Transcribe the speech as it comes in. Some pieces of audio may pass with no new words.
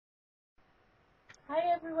Hi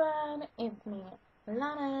everyone, it's me,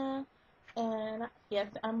 Lana, and yes,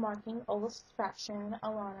 I'm marking illustration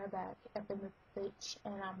Alana back up in this bitch,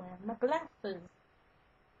 and I'm wearing my glasses.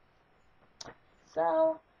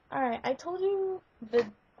 So, alright, I told you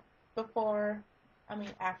before,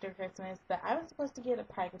 after Christmas, that I was supposed to get a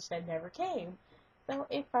package that never came. So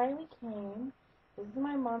it finally came. This is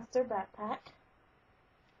my monster backpack.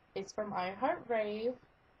 It's from HeartRave,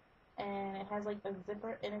 and it has like a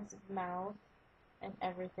zipper in its mouth and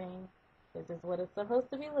everything. This is what it's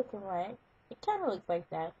supposed to be looking like. It kind of looks like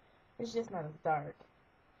that. It's just not as dark.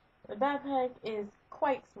 The backpack is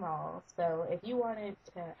quite small, so if you wanted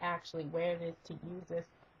to actually wear this to use this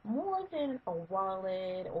more than a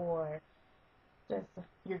wallet or just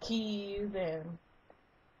your keys and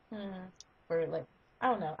for like, I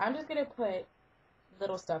don't know. I'm just gonna put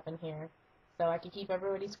little stuff in here so I can keep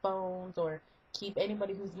everybody's phones or keep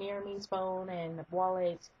anybody who's near me's phone and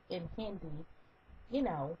wallet in handy. You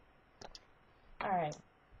know. Alright,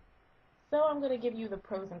 so I'm going to give you the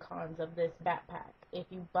pros and cons of this backpack if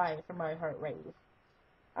you buy it from my HeartRave.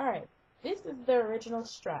 Alright, this is the original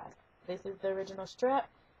strap. This is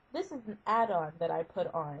an add-on that I put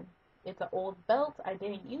on. It's an old belt. I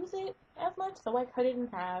didn't use it as much, so I cut it in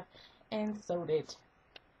half and sewed it.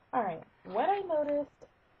 Alright, what I noticed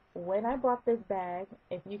when I bought this bag,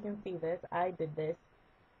 if you can see this, I did this,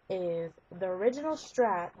 is the original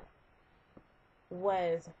strap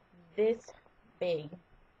was this big.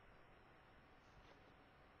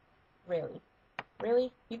 Really?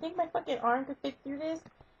 Really? You think my fucking arm could fit through this?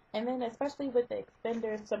 And then especially with the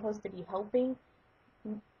extender supposed to be helping,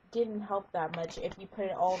 didn't help that much if you put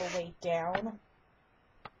it all the way down.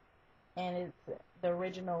 And it's the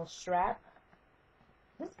original strap.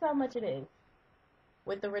 This is how much it is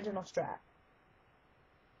with the original strap.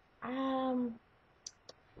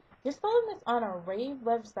 Just selling this on a rave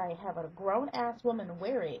website, have a grown ass woman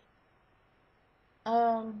wear it.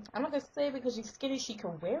 I'm not gonna say because she's skinny she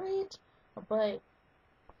can wear it, but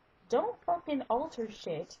don't fucking alter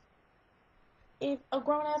shit if a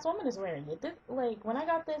grown ass woman is wearing it. This, like, when I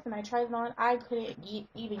got this and I tried it on, I couldn't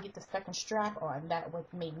even get the second strap on. That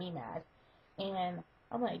what made me mad. And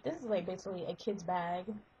I'm like, this is like basically a kid's bag,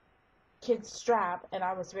 kid's strap, and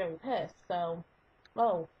I was really pissed. So,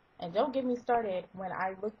 oh, and don't get me started when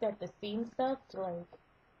I looked at the seam stuff to like,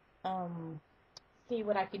 see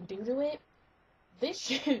what I can do to it. This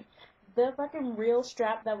shit, the fucking real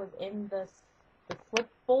strap that was in the slip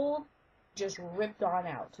fold just ripped on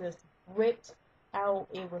out. Just ripped out.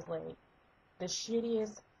 It was like the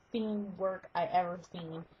shittiest seam work I ever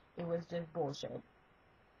seen. It was just bullshit.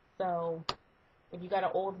 So, if you got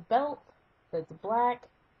an old belt that's black,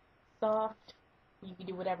 soft, you can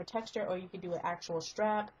do whatever texture, or you can do an actual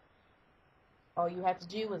strap. All you have to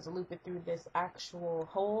do is loop it through this actual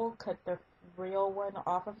hole, cut the real one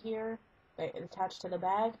off of here that is attached to the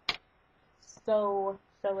bag, sew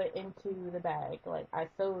it into the bag. Like, I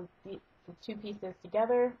sewed the two pieces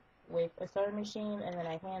together with a sewing machine, and then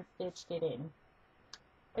I hand stitched it in.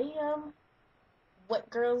 Bam! What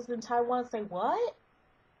girls in Taiwan say what?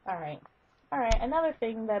 Alright, another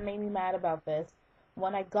thing that made me mad about this,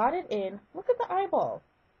 when I got it in, look at the eyeball.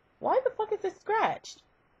 Why the fuck is it scratched?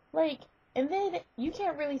 Like, and then you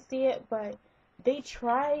can't really see it, but they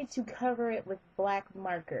tried to cover it with black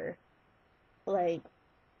marker. Like,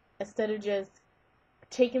 instead of just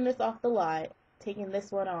taking this off the lot, taking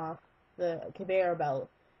this one off the conveyor belt,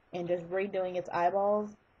 and just redoing its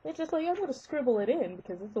eyeballs, it's just like, I'm gonna scribble it in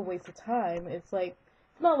because it's a waste of time. It's like,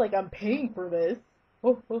 it's not like I'm paying for this.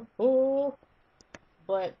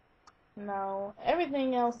 But, no,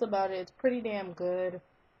 everything else about it is pretty damn good.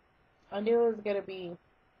 I knew it was gonna be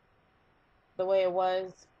the way it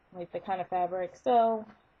was, like the kind of fabric, so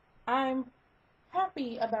I'm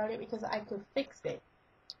happy about it because I could fix it.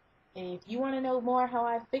 And if you want to know more how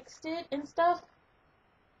I fixed it and stuff,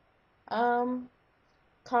 comment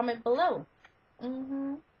below. But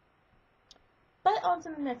on to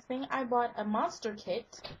the next thing, I bought a monster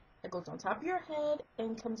kit that goes on top of your head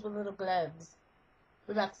and comes with little gloves.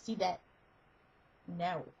 We're about to see that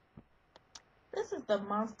now. This is the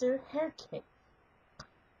monster hair kit.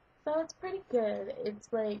 So it's pretty good.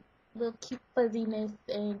 It's like little cute fuzziness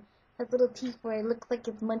and has little teeth where it looks like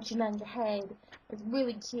it's munching on your head. It's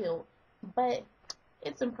really cute. But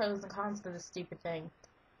it's some pros and cons to this stupid thing.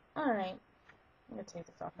 Alright. I'm gonna take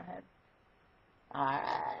this off my head.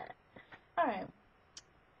 Alright.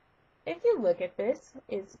 If you look at this,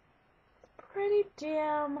 it's pretty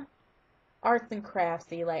damn arts and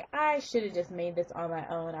craftsy. Like, I should have just made this on my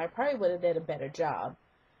own. I probably would have did a better job.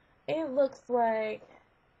 It looks like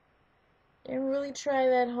didn't really try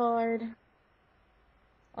that hard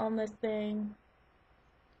on this thing.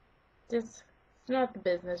 Just, it's not the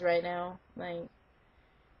business right now. Like,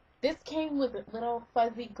 this came with little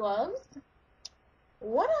fuzzy gloves.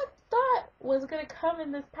 What I thought was gonna come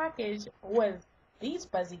in this package was these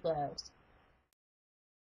fuzzy gloves.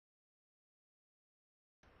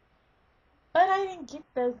 But I didn't get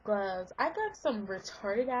those gloves. I got some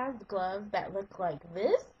retarded ass gloves that look like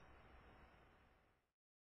this.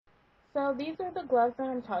 So these are the gloves that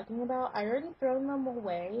I'm talking about. I already thrown them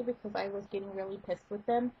away because I was getting really pissed with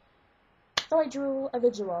them. So I drew a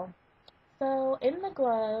visual. So in the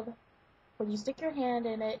glove, when you stick your hand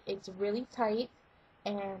in it, it's really tight,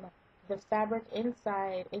 and the fabric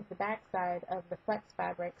inside is the back side of the flex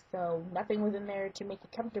fabric, so nothing was in there to make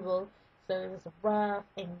it comfortable, so it was rough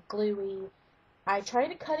and gluey. I tried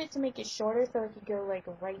to cut it to make it shorter so it could go like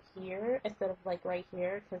right here instead of like right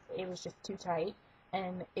here because it was just too tight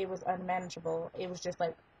and it was unmanageable. It was just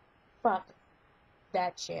like, fuck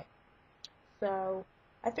that shit. So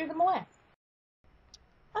I threw them away.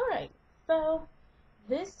 Alright, so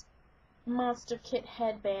this Monster Kit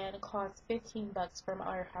headband costs 15 bucks from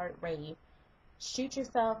our HeartRave. Shoot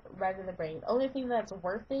yourself right in the brain. Only thing that's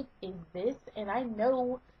worth it is this, and I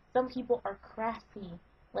know some people are crafty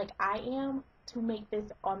like I am to make this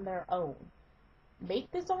on their own. Make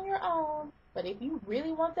this on your own, but if you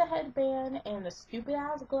really want the headband and the stupid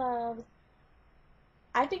ass gloves,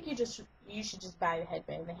 I think you should just buy the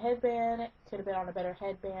headband. The headband could have been on a better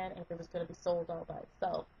headband if it was gonna be sold all by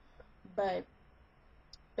itself. But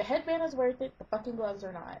the headband is worth it, the fucking gloves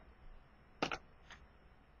are not.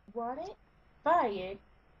 Want it? Buy it,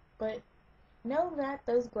 but know that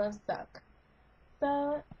those gloves suck.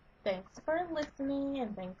 So, thanks for listening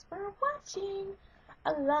and thanks for watching.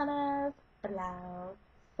 Alana Blau.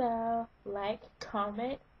 So, like,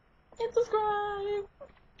 comment, and subscribe.